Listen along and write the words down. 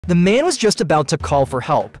The man was just about to call for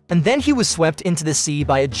help, and then he was swept into the sea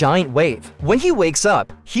by a giant wave. When he wakes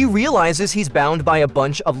up, he realizes he's bound by a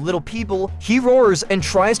bunch of little people. He roars and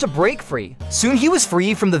tries to break free. Soon he was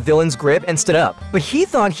free from the villain's grip and stood up, but he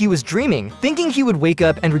thought he was dreaming, thinking he would wake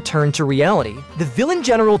up and return to reality. The villain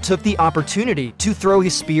general took the opportunity to throw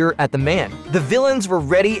his spear at the man. The villains were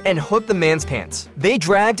ready and hooked the man's pants. They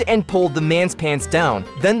dragged and pulled the man's pants down.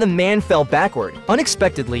 Then the man fell backward.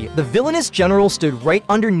 Unexpectedly, the villainous general stood right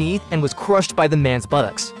underneath and was crushed by the man's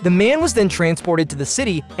buttocks. The man was then transported to the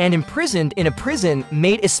city and imprisoned in a prison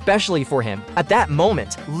made especially for him. At that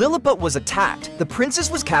moment, Lilliput was attacked. The princess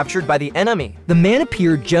was captured by the enemy. The man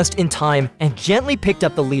appeared just in time and gently picked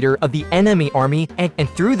up the leader of the enemy army and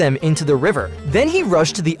threw them into the river. Then he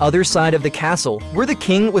rushed to the other side of the castle where the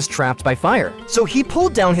king was trapped by fire. So he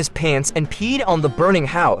pulled down his pants and peed on the burning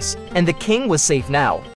house, and the king was safe now.